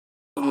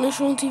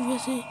watched on TV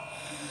yesterday.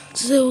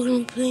 Today we're gonna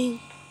be playing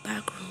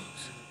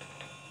backrooms.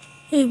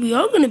 Hey, we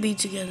are gonna be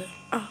together.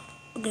 Ah,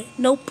 okay.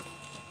 Nope.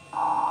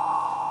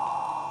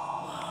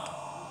 Wow.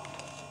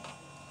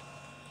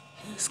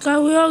 Sky,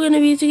 we are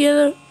gonna be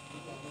together.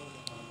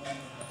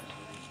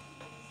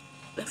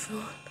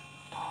 Everyone.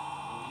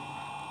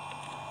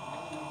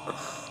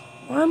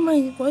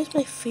 Why is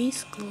my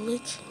face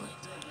glitching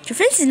like that? Your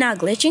face is not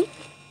glitching.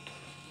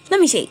 Let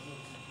me see.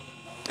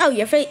 Oh,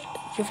 your face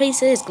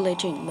is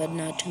glitching, but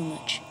not too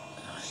much.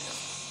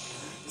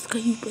 Sky,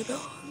 you better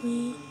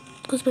hurry,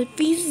 because my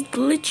face is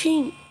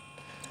glitching.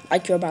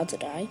 Like you're about to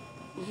die.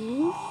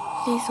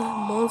 There's a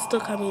monster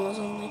coming or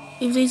something.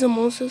 If there's a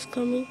monster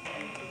coming,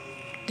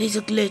 there's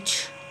a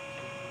glitch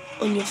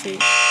on your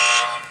face.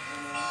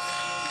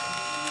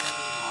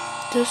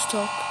 Just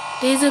talk.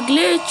 There's a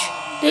glitch.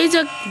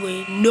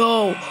 Wait,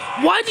 no.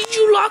 Why did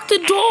you lock the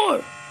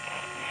door?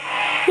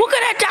 We're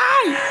gonna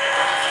die.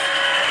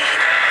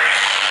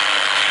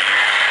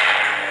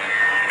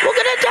 We're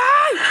gonna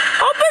die.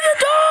 Open the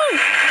door.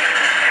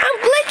 I'm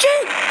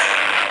glitching.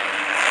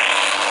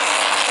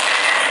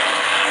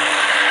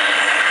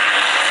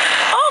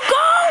 Oh,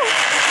 go.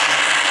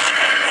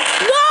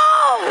 No.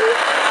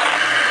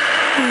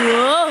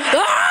 Whoa.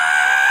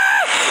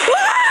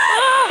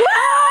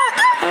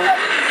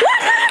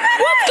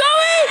 What's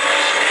going?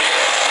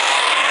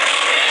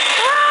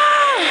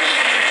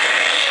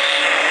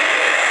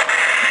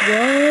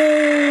 Whoa.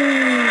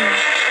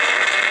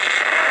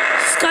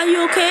 Sky, you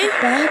okay?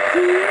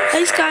 Backrooms?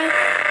 Hey, Sky.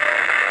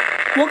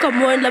 Welcome,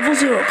 we're in level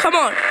 0. Come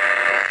on.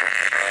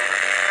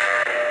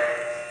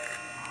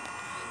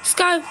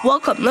 Sky,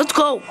 welcome. Let's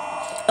go.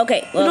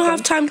 Okay, We don't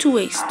have time to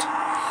waste.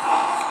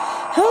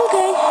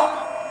 Okay.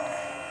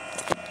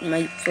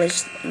 My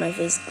face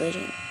is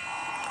glitching.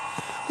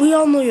 We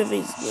all know your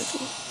face is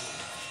glitching.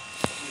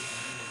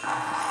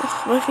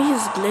 Ugh, my face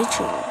is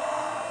glitching.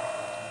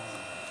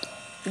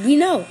 We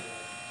know.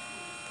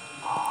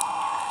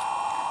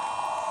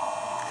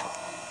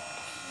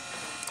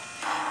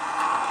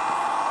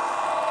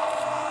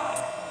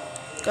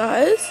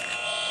 Guys,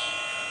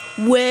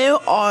 where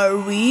are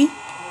we?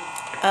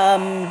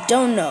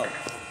 Don't know.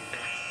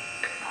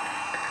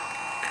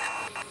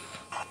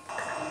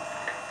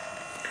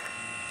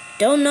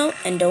 Don't know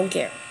and don't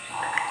care.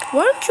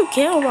 Why don't you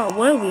care about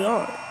where we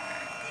are?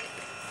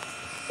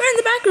 We're in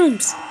the back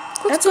rooms.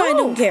 That's why I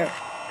don't care.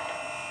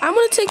 I'm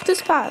gonna take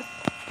this path.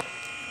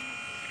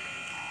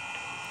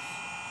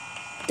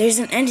 There's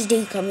an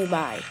entity coming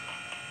by.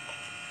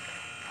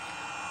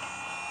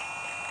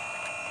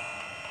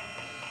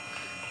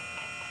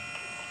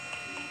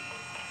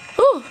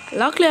 Oh,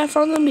 luckily I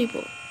found some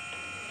people.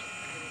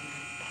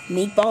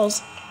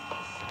 Meatballs.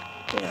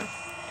 Yeah.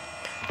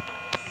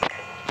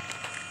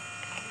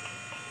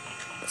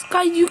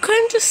 Sky, you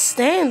can't just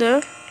stand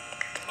there.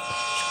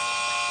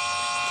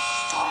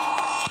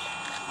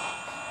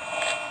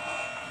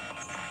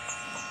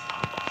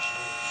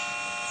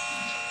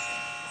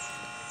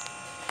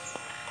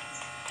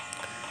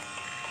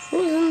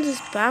 Who's in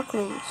this back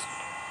rooms?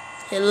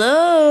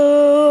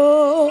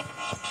 Hello?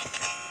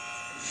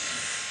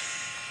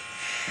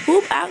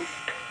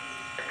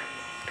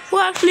 Who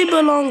actually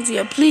belongs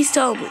here? Please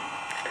tell me.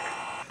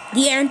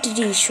 The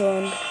entities,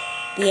 Sean.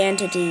 The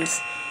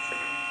entities.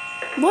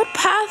 What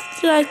path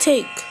did I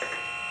take?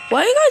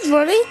 Why are you guys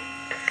running?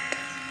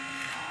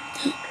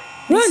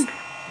 Run!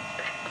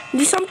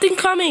 There's something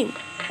coming.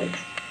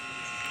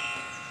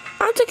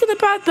 I'm taking the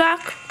path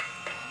back.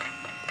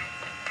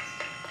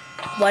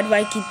 Why do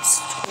I keep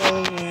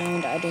scrolling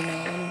around? I don't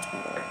know.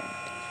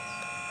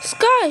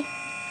 Sky,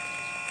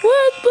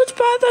 which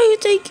path are you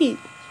taking?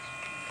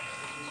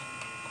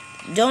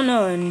 Don't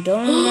know, and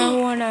don't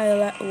remember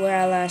where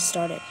I last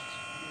started.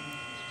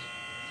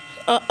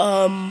 How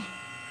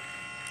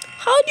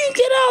do you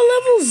get out of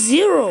level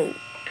 0?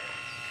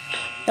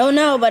 Don't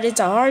know, but it's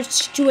a hard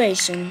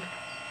situation.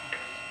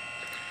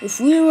 If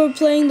we were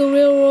playing the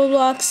real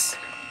Roblox,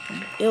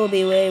 it would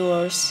be way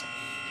worse.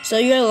 So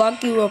you're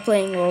lucky we're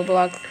playing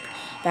Roblox,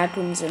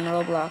 Backrooms and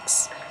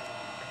Roblox.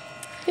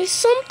 There's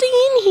something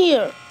in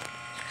here.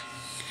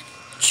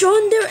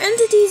 Sean, there are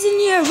entities in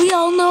here. We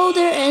all know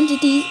there are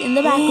entities in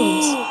the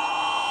Backrooms.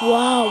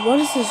 Wow, what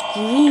is this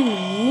green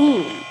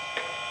room?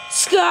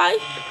 Sky,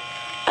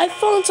 I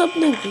found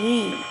something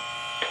green.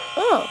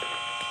 Oh,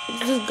 it's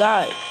this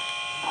guy.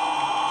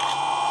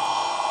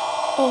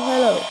 Oh,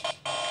 hello.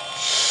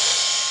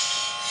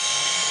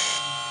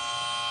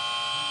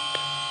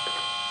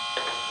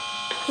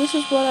 This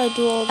is what I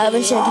do all the I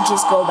wish I could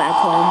just go back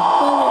home.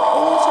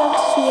 Any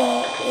chance you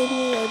have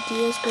any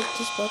ideas what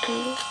this button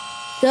is?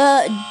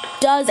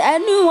 Does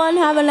anyone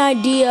have an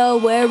idea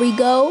where we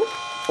go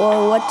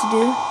or what to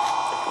do?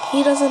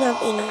 He doesn't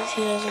have any.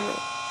 He doesn't know.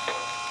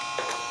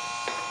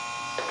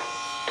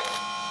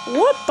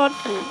 What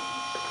button?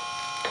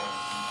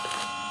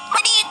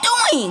 What are you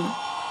doing?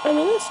 I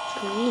mean, it's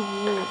green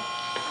room.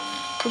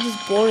 With this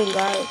boring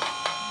guy.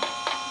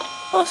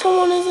 Oh,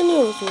 someone is in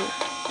here with me.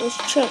 Let's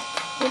check.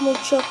 Let me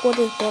check what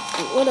is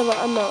button. Whatever,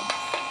 I'm out.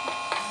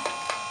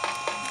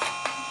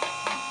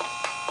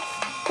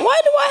 Why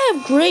do I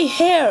have gray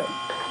hair?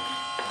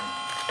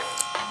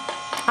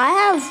 I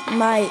have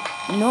my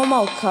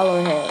normal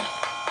color hair.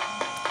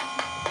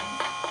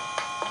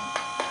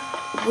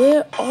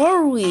 Where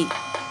are we?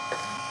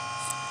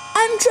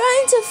 I'm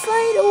trying to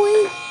find a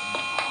way.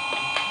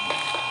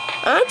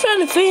 I'm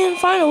trying to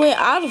find a way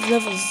out of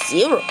level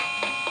 0.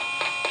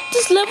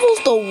 This level's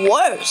the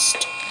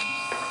worst.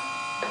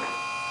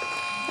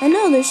 I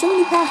know, there's so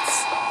many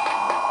paths.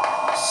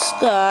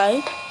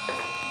 Sky.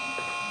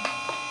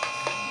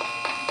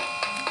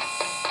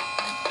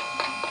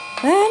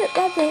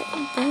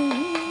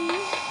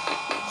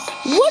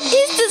 What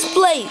is this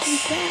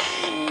place?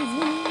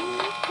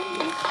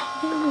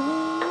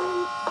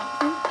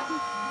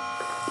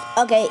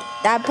 Okay,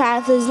 that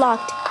path is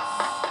locked.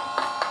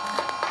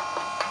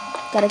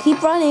 Gotta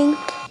keep running.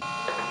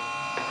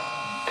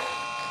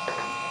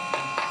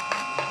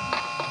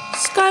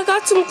 Sky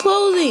got some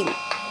clothing.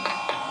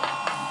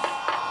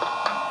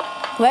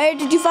 Where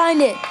did you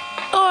find it?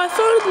 Oh, I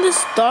found it in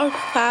this dark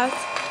path.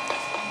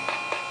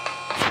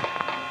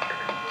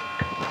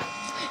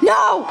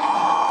 No!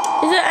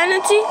 Is it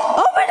entity?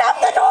 Open up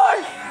the door!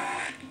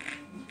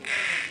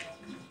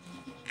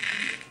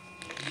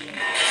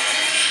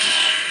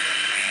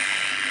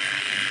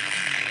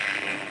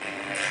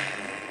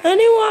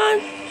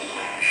 Anyone?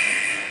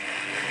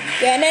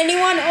 Can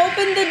anyone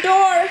open the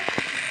door?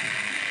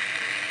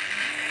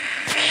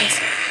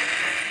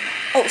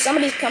 Oh,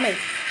 somebody's coming.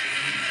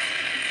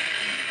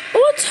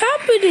 What's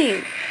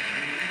happening?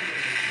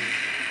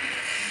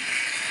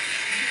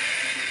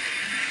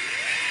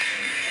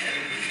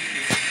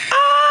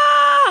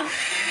 Ah!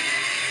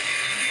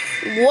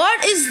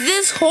 What is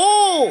this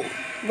hole?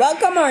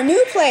 Welcome our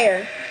new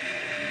player.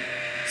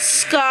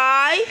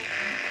 Sky,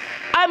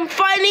 I'm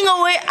finding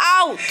a way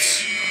out.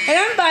 And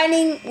I'm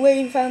finding where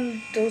you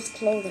found those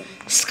clothing.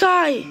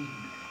 Sky,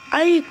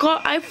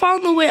 I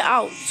found the way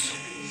out.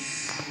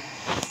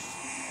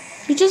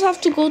 You just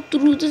have to go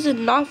through this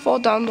and not fall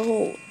down the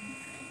hole.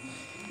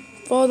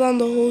 Fall down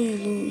the hole, you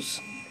lose.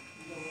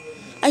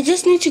 I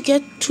just need to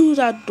get to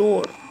that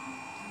door.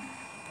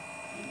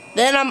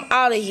 Then I'm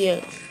out of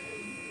here.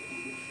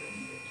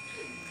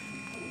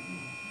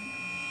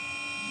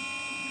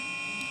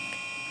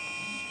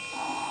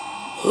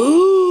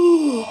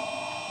 Ooh,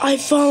 I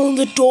found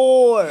the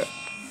door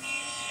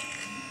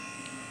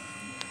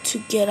to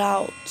get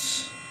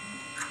out.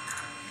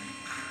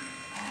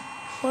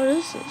 What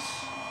is this?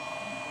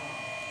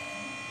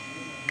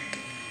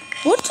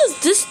 What does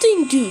this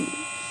thing do?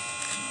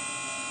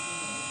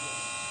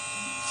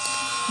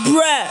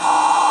 Bruh.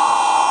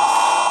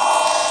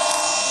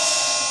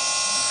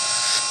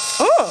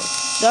 Oh,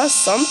 that's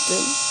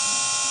something.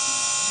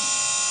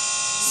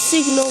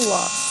 Signal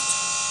lost.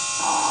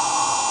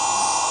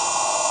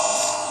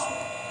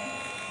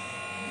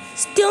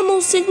 Still no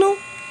signal?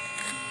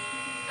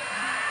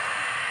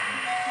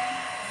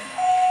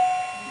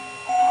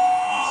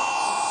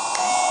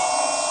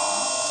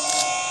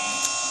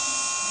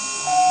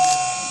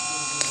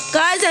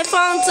 Guys, I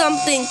found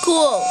something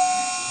cool.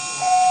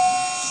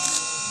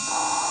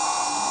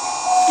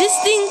 This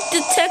thing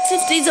detects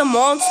if there's a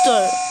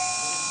monster.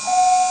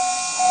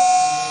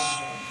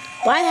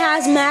 Why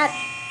hazmat?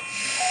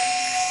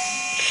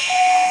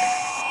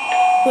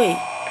 Wait,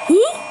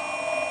 who?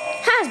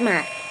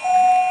 Hazmat.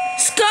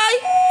 Sky,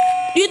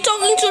 you're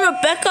talking to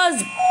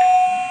Rebecca's.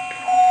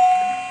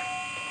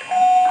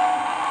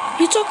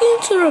 You're talking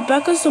to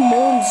Rebecca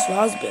Simone's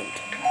husband.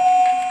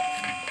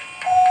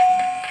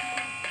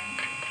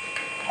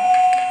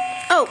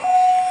 Oh,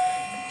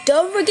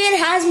 don't forget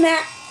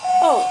hazmat.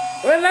 Oh,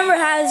 remember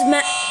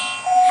hazmat.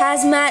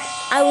 Hazmat.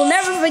 I will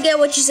never forget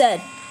what you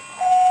said.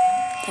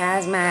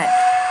 Hazmat.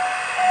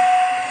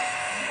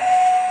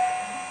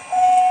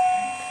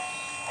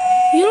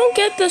 You don't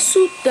get the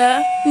suit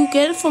there. You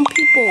get it from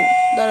people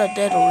that are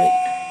dead already.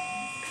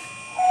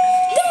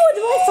 Then where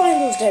do I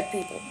find those dead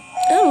people?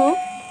 I don't know.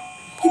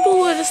 People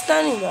who are just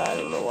standing there. I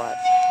don't know why.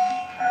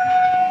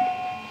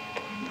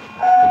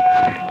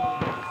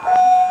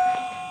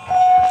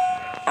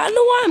 I don't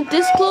know why I'm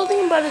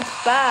disclothing, but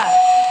it's bad.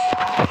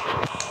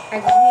 I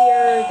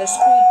hear the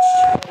screech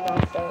going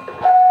off there.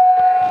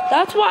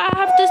 That's why I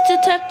have this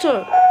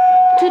detector.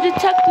 To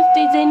detect if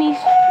there's any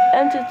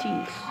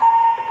entities.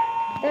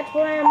 That's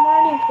what I'm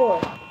running for.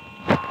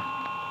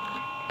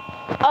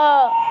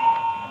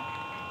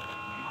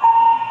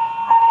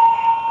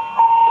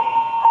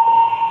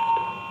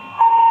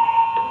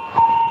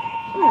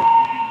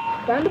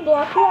 Found a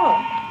block wall,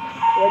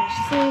 which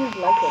seemed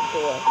like a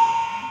door.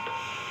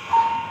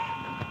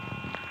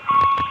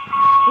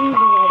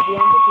 Breathing of the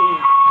entity.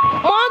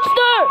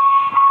 Monster!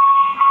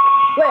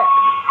 Where?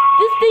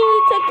 This thing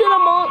detected a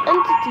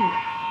entity.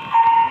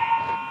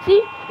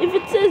 See, if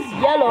it says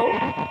yellow,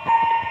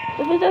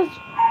 if it says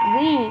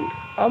green,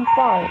 I'm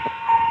fine.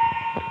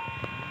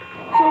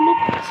 So look,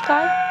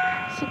 Sky,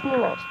 signal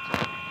lost.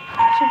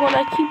 So when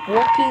I keep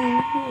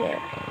walking here,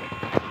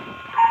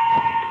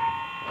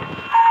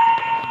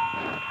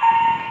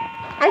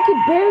 I could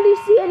barely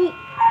see any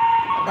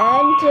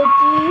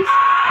entities.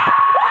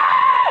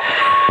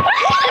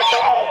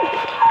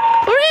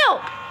 hurry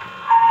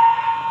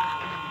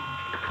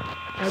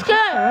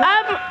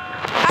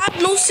I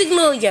have no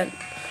signal again.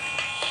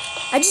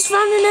 I just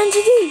found an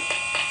entity.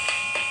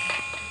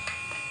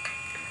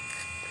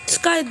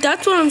 Sky,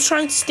 that's what I'm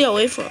trying to stay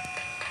away from.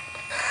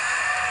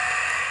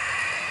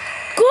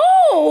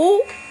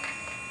 Go!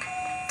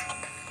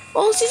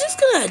 Oh, she's just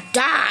gonna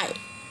die.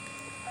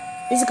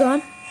 Is it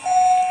gone?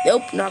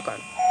 Nope, not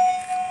gone.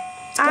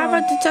 I have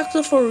a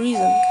detector for a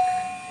reason.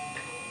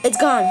 It's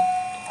gone.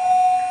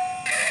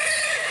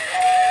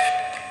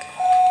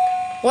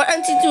 What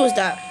entity was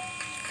that?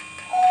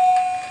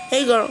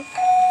 Hey, girl.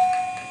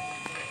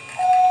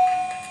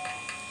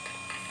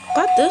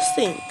 Got this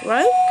thing,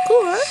 right?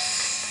 Cool, right?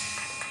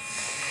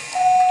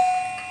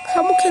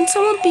 Come on, can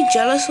someone be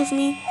jealous of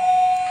me?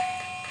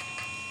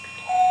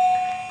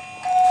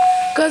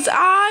 Because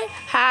I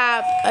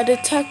have a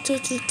detector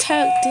to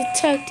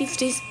detect if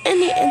there's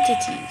any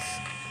entities.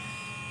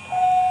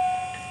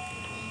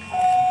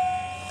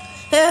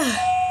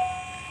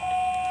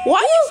 Why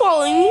are you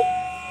following me?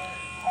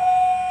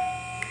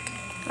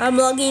 I'm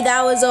lucky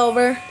that was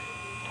over.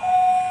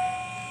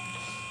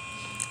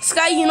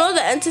 Sky, you know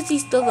the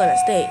entity's still gonna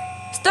stay.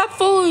 Stop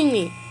following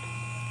me.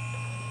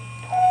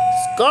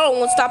 This girl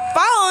won't stop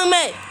following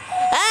me.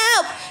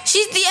 Help!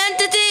 She's the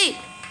entity.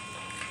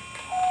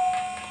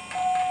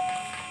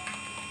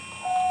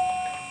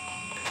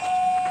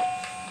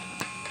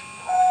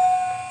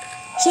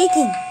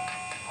 Shaking.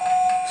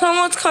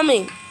 Someone's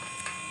coming.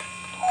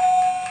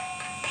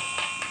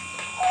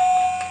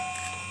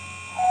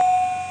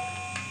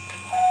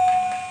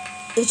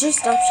 It just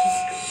stopped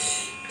shaking.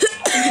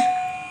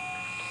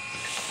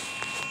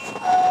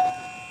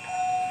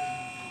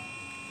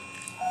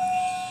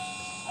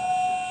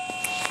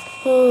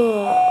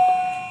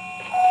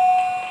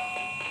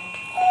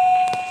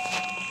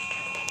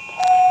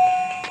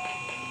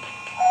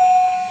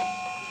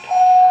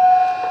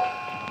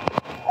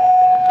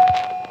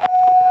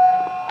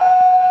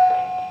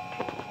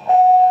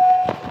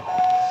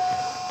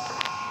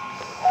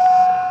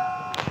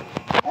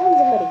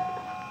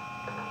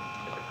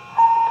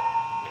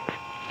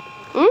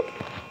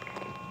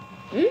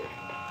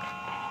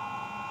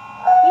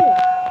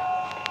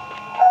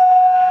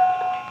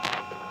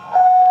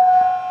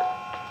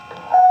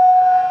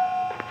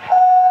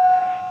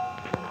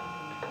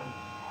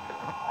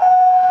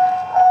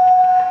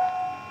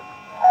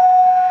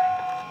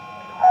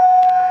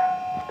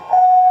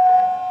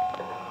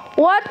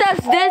 What does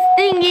this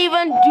thing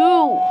even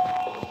do?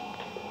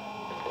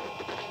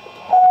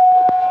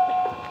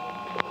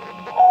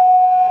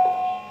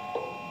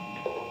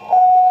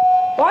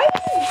 Why is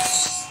it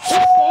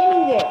just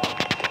standing there?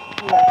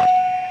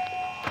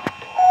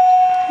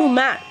 Who,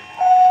 Matt?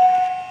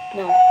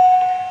 No.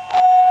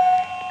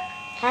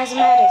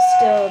 Hazmat is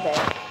still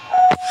there.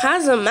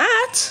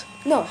 Hazmat?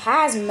 No,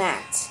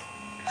 Hazmat.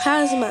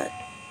 Hazmat.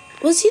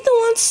 Was he the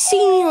one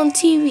singing on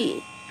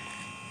TV?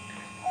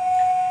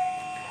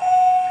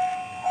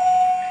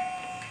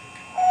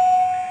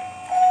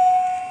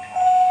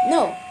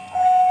 No.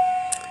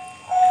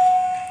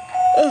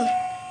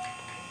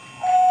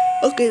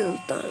 Okay,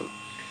 that's done.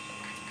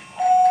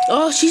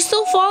 Oh, she's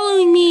still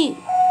following me.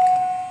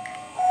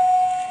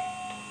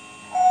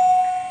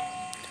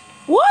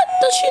 What?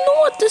 Does she know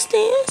what this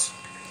thing is?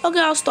 Okay,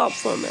 I'll stop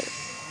for a minute.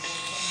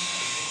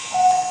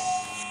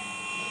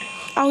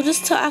 I'll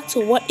just tell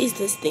Axel, what is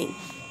this thing?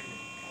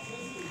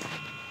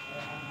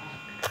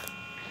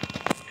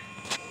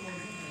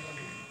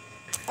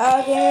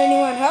 Can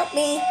anyone help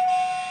me?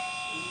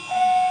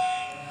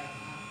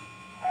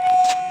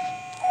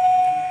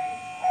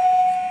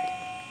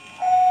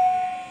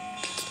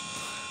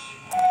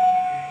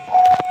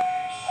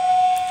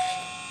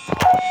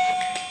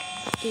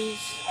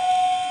 This.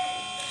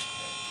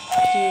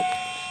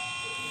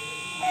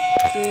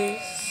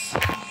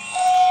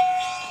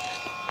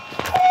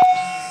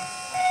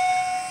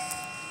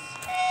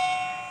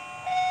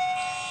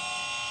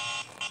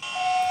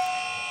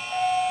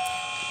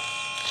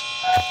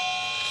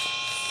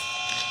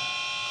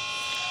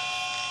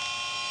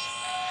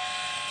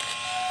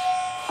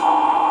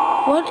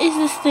 What is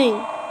this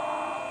thing?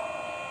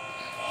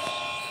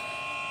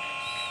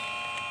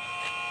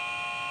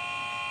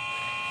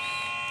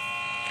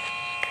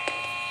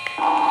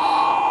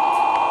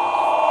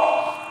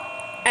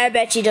 I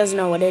bet she doesn't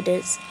know what it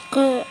is.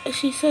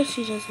 She says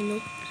she doesn't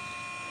know.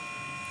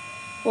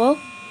 Well,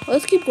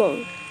 let's keep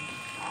going.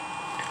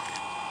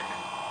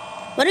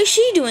 What is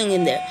she doing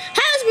in there?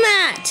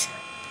 Hazmat!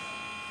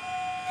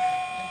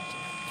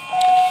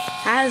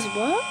 Has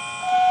what?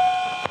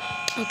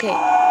 Okay.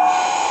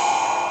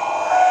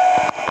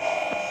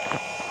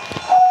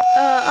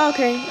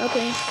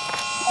 Okay.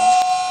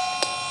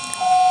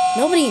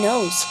 Nobody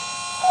knows.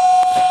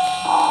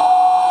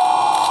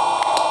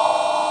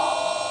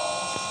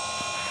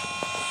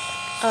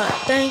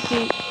 Thank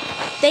you.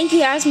 Thank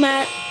you,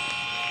 Hazmat.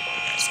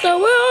 Sky,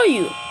 where are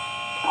you?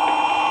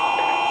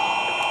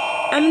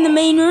 I'm in the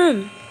main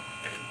room.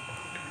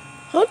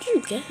 How did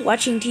you get here?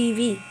 Watching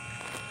TV.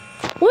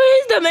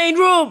 Where is the main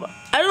room?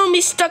 I don't want to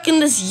be stuck in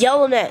this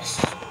yellowness.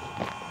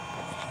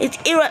 It's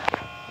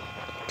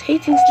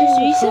irritating. Just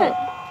reset.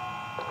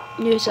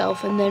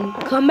 yourself and then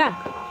come back.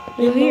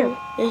 You're here.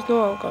 There's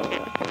no one coming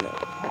back in there.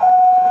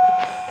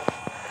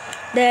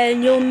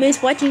 Then you'll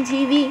miss watching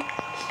TV.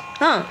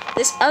 Huh,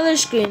 this other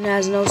screen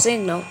has no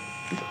signal.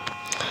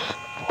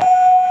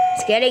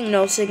 It's getting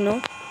no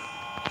signal.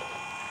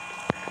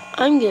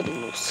 I'm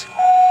getting this.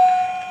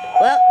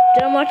 Well,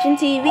 done watching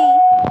TV.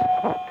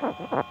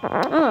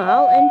 Oh,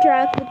 I'll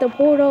interact with the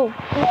portal.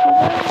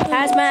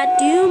 Hazmat,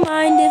 do you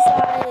mind if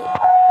I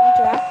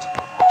interact?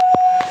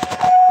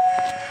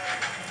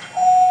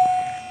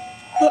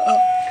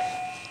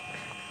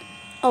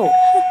 Oh,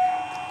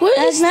 What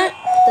is Hazmat,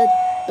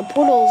 the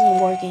portal isn't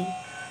working.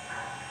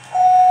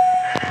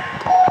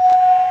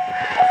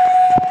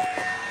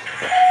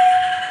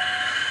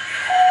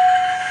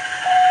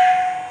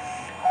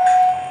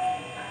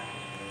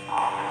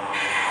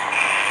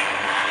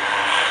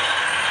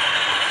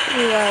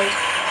 You guys?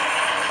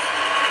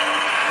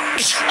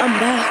 I'm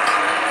back.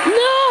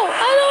 No,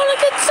 I don't want to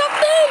get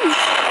sucked in.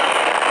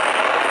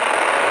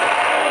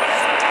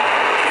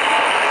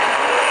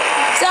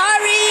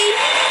 Sorry,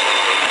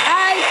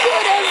 I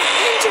could have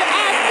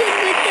interacted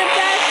with the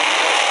back.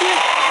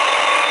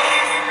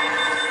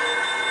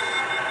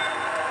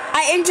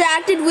 I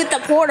interacted with the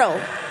portal.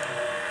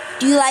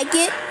 Do you like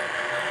it?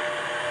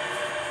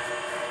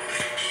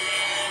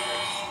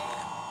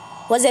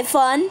 Was it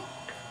fun?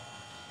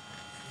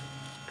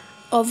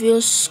 Of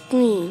your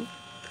screen.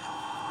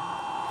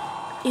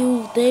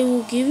 They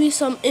will give you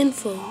some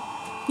info.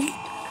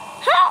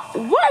 How?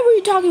 Why were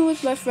you talking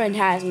with my friend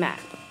Hazmat?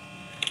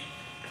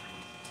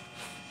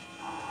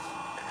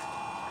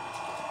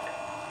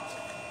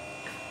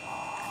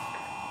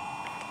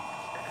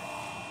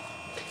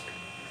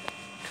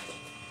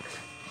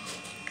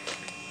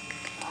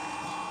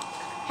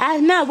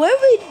 Hazmat, where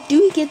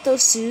do we get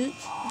those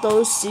suits?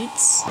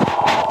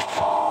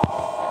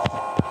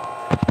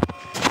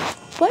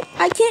 What?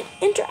 I can't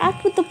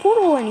interact with the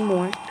portal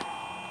anymore.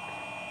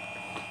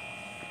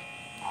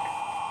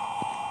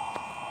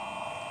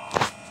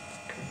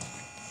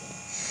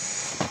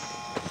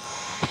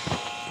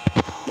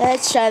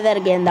 Let's try that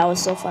again. That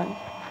was so fun.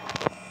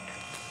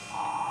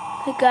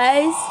 Hey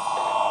guys.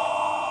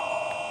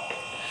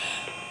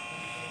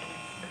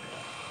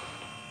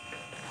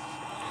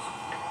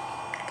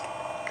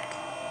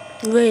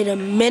 Wait a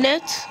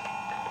minute.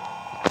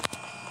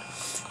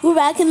 We're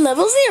back in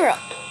level 0.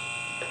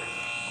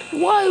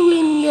 Why are we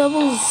in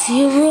level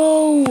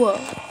 0?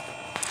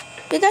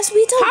 Because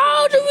we told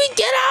How do we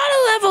get out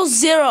of level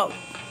 0?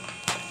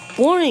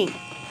 Boring.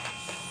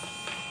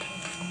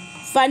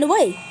 Find a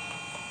way.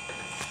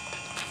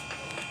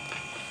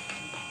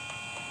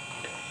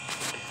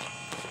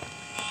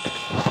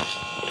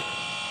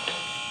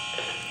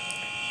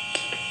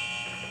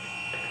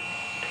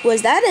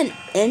 Was that an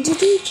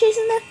entity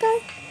chasing that guy?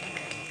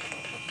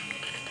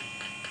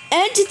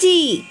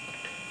 Entity!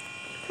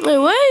 Wait,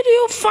 where do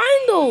you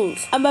find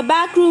those? I'm a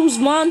backrooms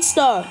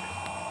monster.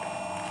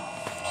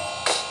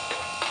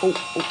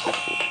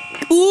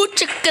 Ooh,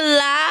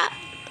 chocolate.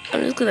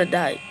 I'm just gonna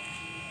die.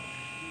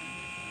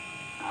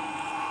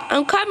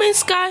 I'm coming,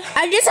 Sky.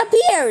 I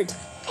disappeared.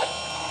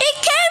 It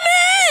came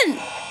in!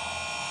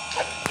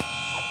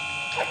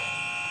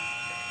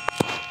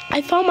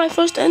 I found my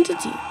first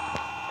entity.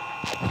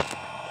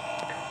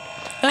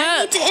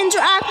 I need to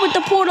interact with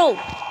the portal.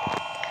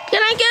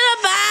 Can I get a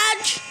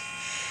badge?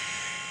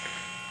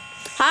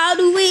 How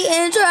do we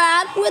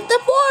interact with the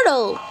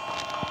portal?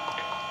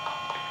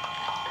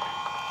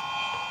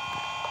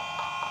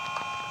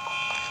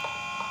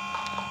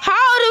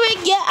 How do we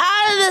get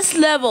out of this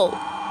level?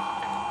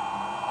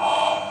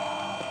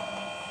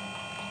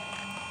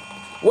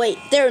 Wait,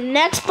 there are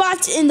next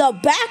spots in the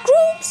back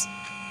rooms?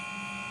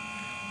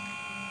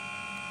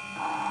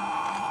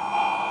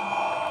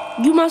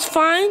 You must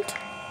find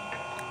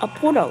A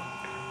portal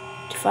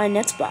to find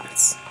next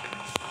spots.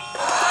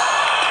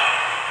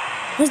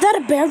 Was that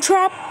a bear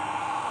trap?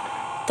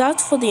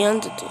 That's for the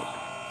entity,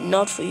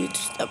 not for you to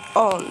step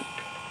on.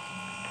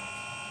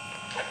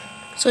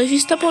 So if you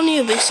step on it,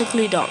 you're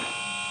basically done.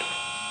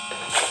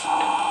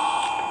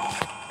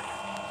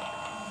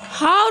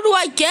 How do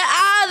I get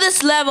out of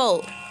this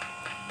level?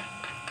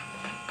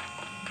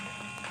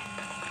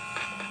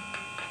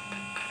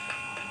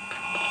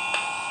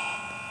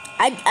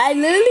 I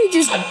literally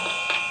just...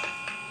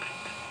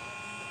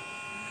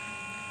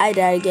 I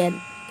died again.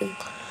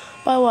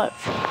 By what?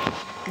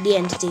 The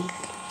entity.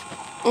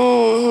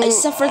 I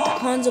suffered the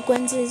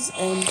consequences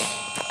and...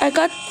 I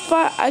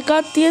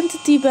got the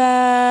entity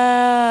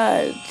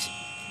badge.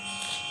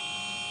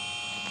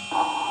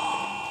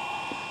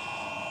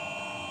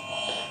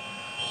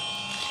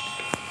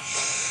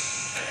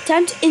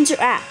 Time to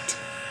interact.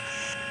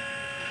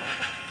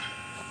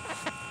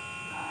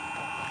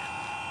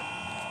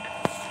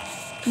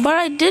 But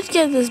I did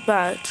get this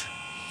badge.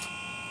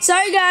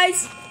 Sorry,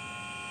 guys.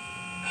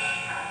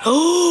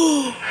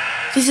 Oh,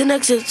 there's an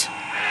exit.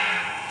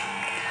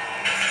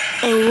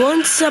 I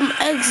want some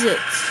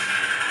exits.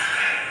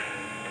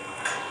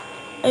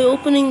 Are you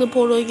opening the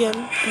portal again?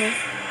 Yeah.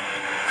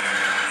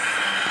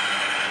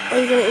 Are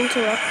you gonna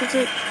interact with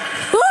it?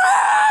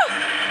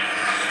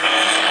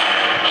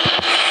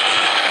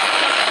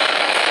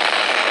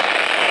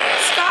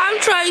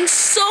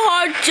 so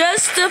hard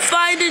just to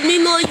find it.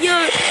 Meanwhile,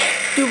 you're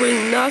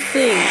doing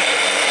nothing.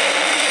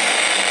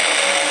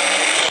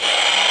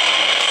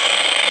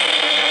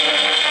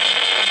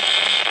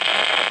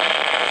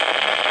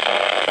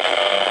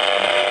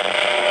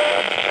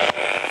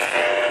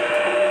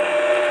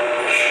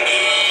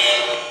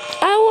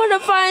 I want to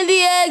find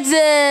the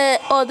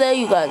exit. Oh, there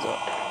you guys are.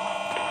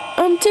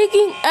 I'm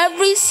taking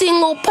every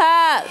single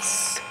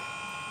pass.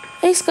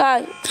 Hey, Sky.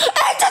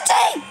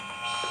 Entity!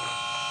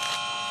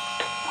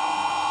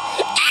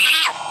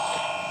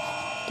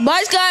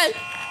 Bye, Sky.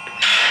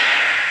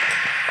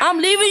 I'm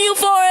leaving you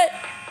for it.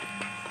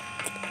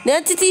 The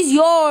entity's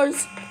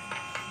yours.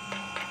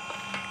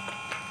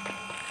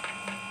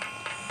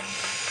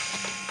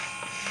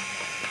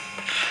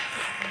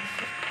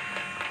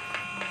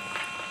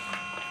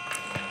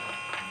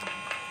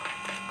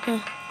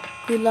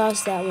 We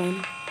lost that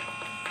one.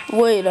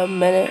 Wait a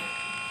minute.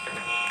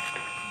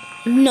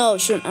 No,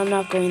 sure, I'm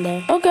not going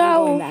there. Okay, I'm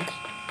going back.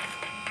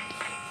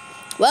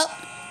 Well.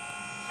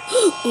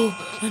 Oh,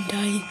 I'm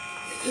dying.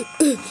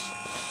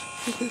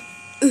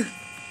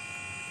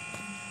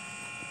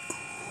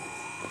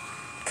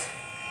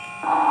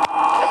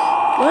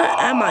 Where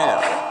am I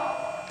now?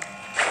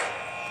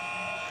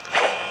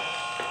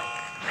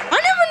 I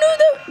never knew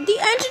the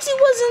entity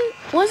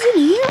wasn't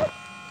here.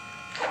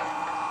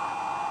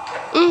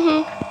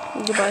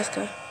 Goodbye,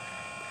 Sky.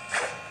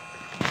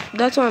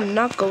 That's why I'm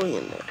not going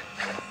in there.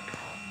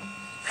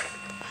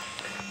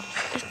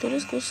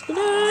 Let's go.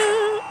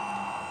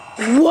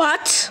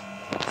 What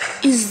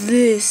is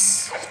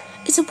this?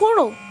 It's a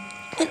portal.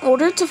 In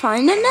order to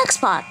find the next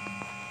spot.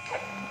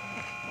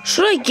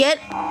 Should I get?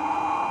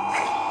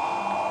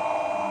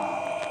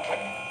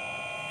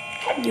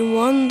 You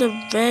won the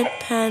red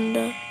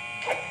panda.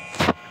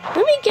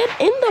 Let me get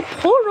in the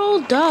portal,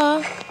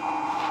 duh.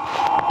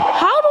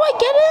 How do I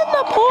get in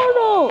the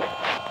portal?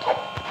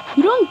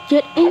 You don't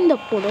get in the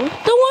portal. Then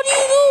what do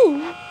you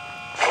do?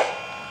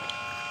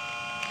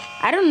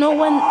 I don't know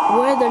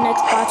where the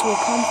next spots will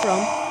come from.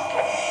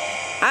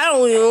 I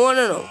don't even want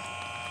to know.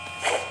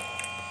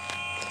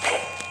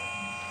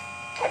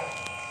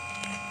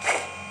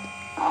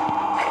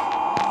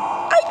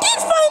 I did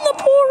find the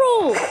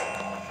portal.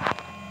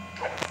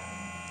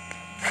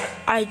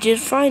 I did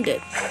find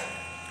it.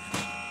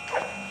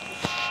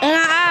 And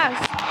I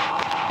asked,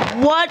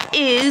 what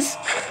is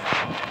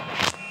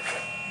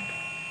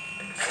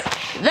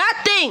that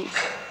thing?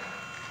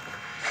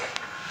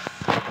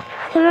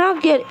 Can I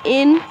get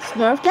in?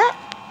 Smurf that?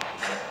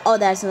 Oh,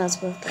 that's not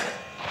Smurf that.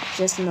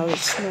 Just another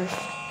Smurf.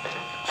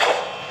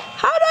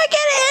 How do I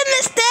get in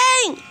this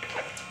thing?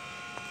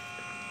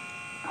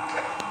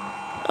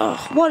 Oh,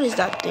 what is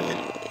that thing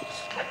anyways?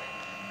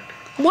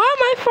 Why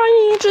am I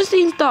finding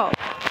interesting stuff?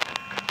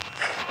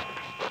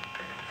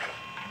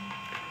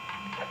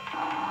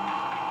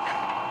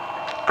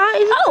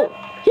 Oh,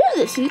 here's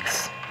the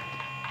seats.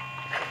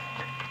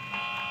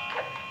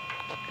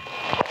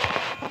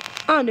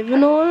 I don't even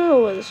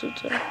know where the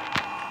suits are.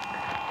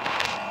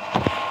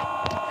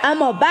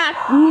 I'm a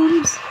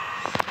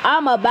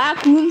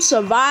backroom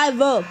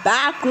survivor.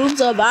 Backroom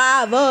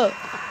survivor.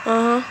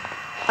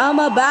 I'm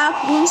a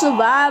backroom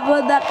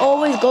survivor that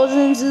always goes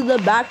into the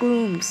back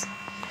rooms.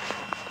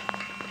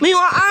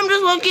 Meanwhile, I'm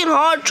just working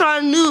hard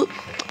trying to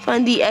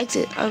find the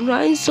exit. I'm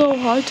trying so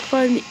hard to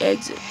find the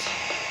exit.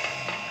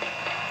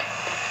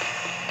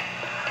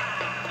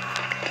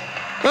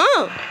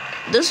 Oh,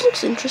 this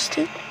looks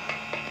interesting.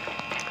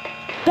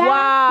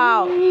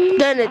 Wow.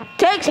 Then it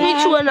takes me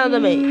to another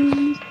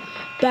maze.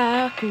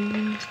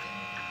 Backrooms.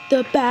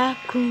 The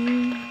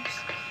backrooms.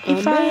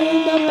 If I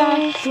in the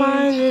backrooms,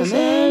 I'm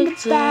in the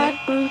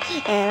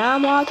backrooms, and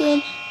I'm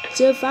walking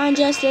to find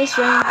just a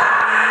stranger.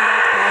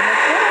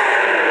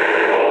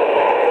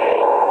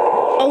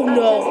 Oh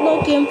no,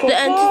 looking for the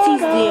entity's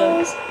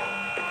portals.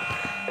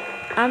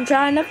 there. I'm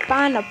trying to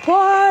find a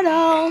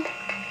portal.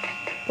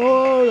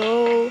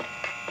 Portal.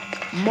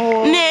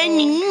 More.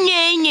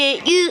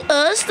 You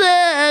are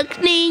stuck.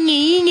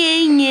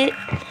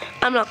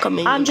 I'm not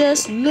coming. I'm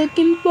just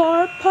looking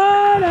for a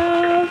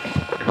portal.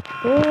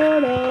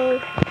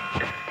 Portal.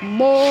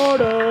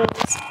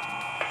 Mortals.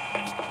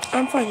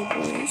 I'm finding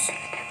portals.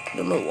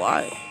 Don't know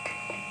why.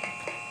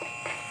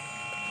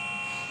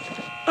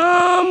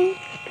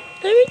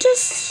 Let me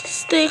just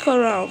stick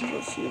around for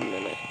a few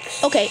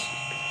minutes. Okay.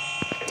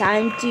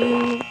 Time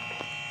to.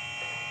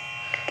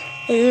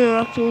 Are you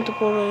interacting with the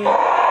portal yet?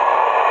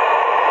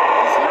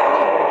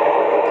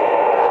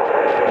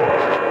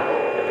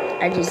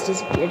 I just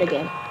disappeared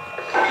again.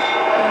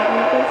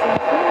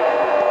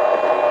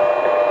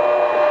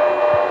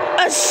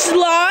 A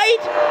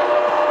slide?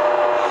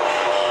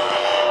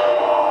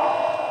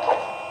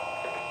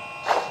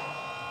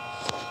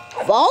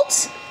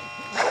 Vault?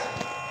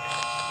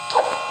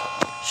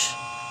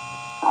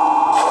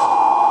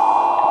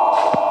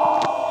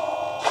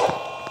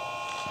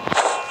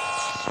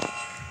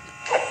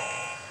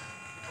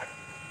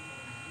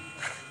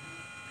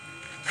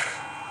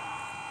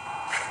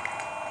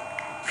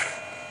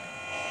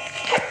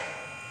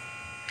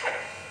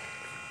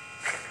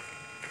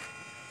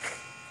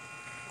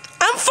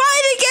 I'm fine.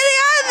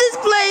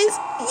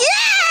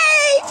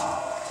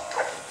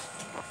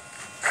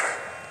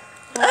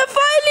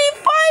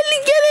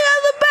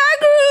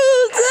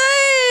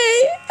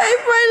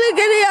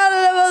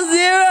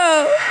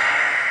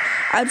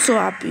 I'm so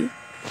happy.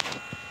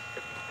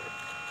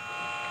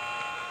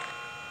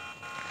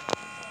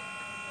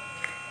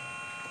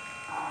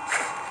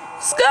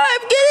 Sky,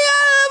 I'm getting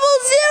out of level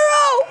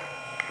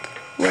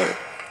 0! Wait,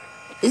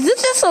 is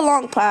this just a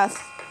long path?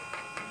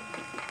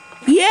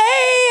 Yay!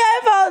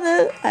 I found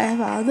it! I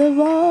found the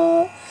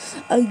ball.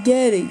 I'm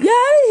getting out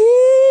of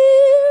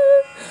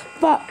here!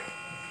 But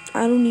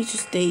I don't need to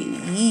stay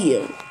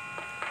here.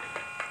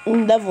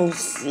 Level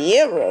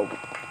 0.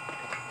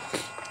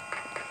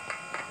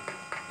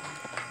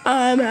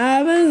 I'm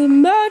having so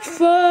much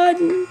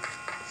fun.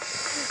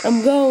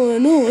 I'm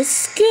going to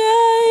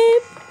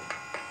escape.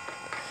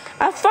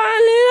 I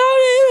finally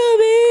don't need to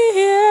be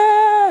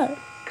here.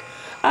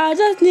 I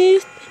just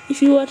need, if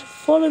you had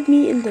followed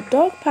me in the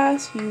dark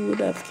path, you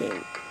would have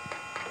came.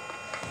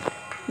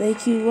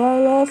 Thank you, my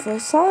Lord, for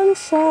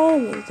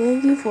sunshine, and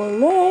thank you for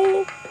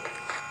rain.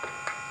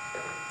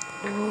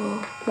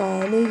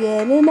 Finally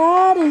getting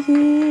out of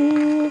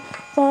here.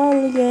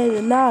 Finally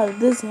getting out of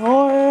this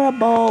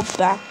horrible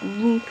back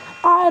room.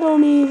 I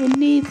don't even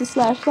need the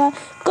flashlight.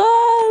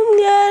 I'm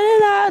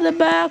getting out of the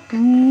back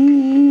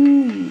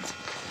rooms.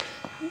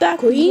 Back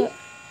Green? I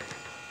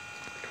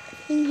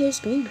think here's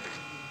green.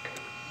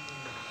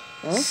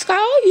 Huh? Sky,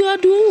 all you are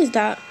doing is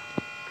that.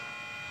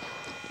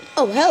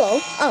 Oh, hello.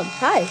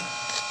 Hi.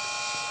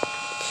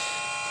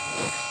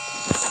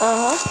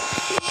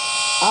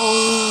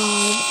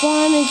 I'm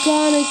finally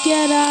gonna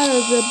get out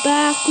of the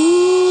back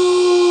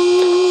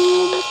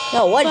room.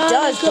 No, what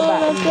does the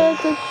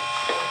back room?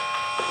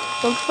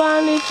 I'm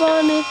finally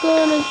gonna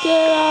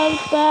get out of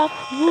the back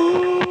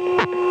room.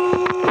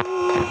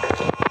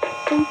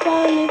 I'm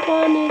finally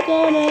gonna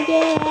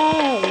get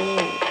out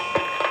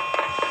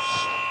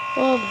of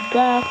the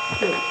back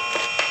room.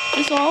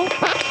 Is this all?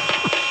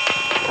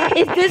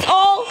 Is this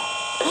all?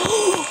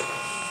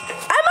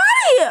 I'm out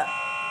of here!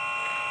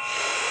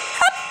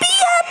 Happy.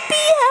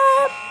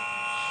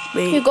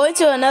 Wait. You're going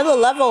to another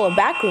level of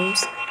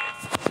backrooms.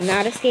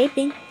 Not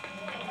escaping.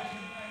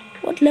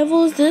 What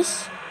level is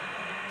this?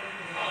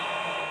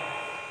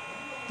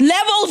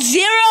 Level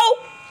 0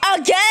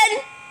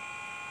 again?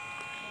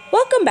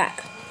 Welcome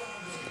back.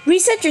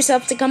 Reset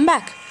yourself to come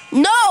back.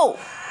 No!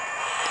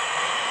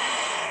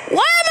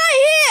 Why am I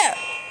here?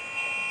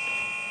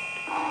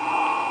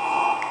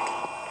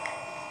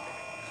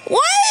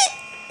 What?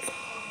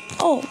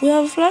 Oh, we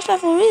have a flashlight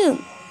for a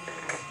reason.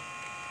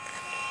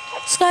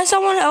 Sky,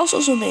 someone else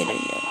also made it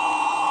here.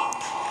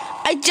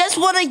 I just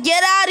want to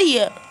get out of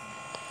here.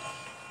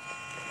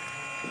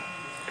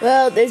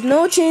 Well, there's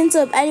no chance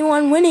of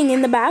anyone winning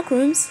in the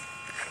backrooms.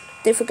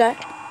 They forgot.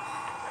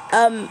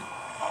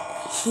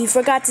 He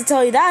forgot to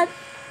tell you that.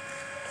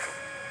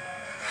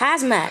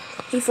 Hazmat.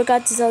 He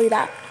forgot to tell you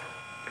that.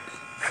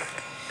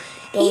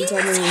 Don't tell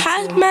me.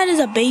 Hazmat is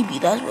a baby.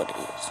 That's what it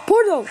is.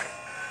 Portal.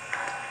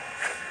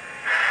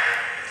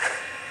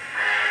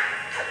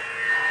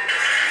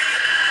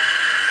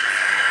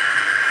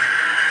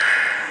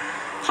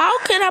 How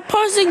can a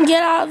person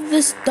get out of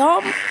this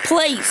dumb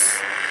place?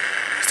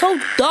 So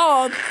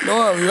dumb. No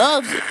one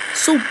loves it.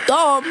 So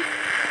dumb.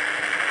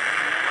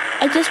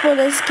 I just want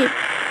to escape.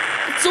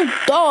 It's so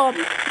dumb.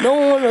 No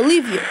one want to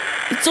leave here.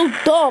 It's so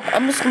dumb.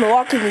 I'm just going to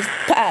walk in this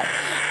path.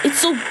 It's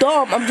so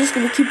dumb. I'm just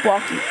going to keep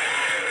walking.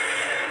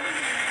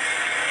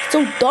 It's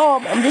so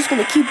dumb. I'm just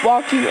going to keep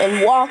walking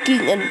and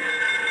walking and...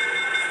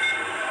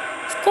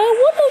 Sky,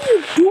 what are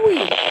you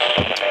doing?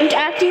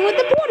 Interacting with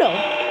the portal.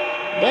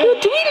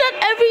 You're doing that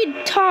every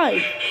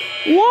time.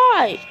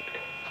 Why?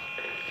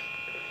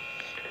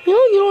 You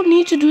know you don't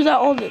need to do that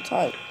all the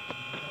time.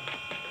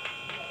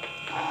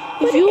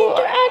 But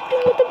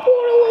interacting with the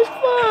portal is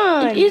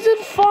fun. It isn't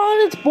fun,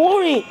 it's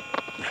boring.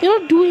 You're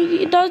not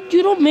doing it,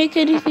 you don't make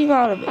anything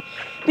out of it.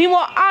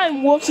 Meanwhile,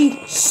 I'm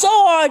working so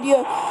hard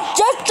here,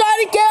 just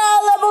trying to get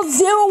out of level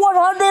 0,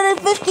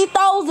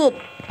 150,000.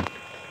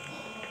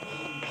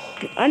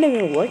 You aren't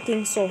even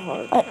working so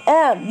hard. I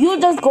am. You're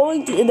just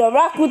going to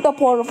interact with the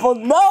portal for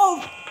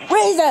no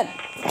reason.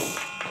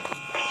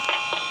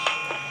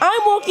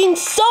 I'm working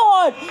so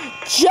hard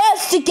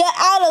just to get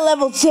out of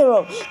level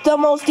 0. The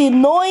most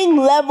annoying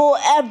level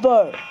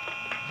ever.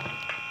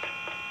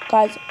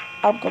 Guys,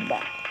 I'll come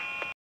back.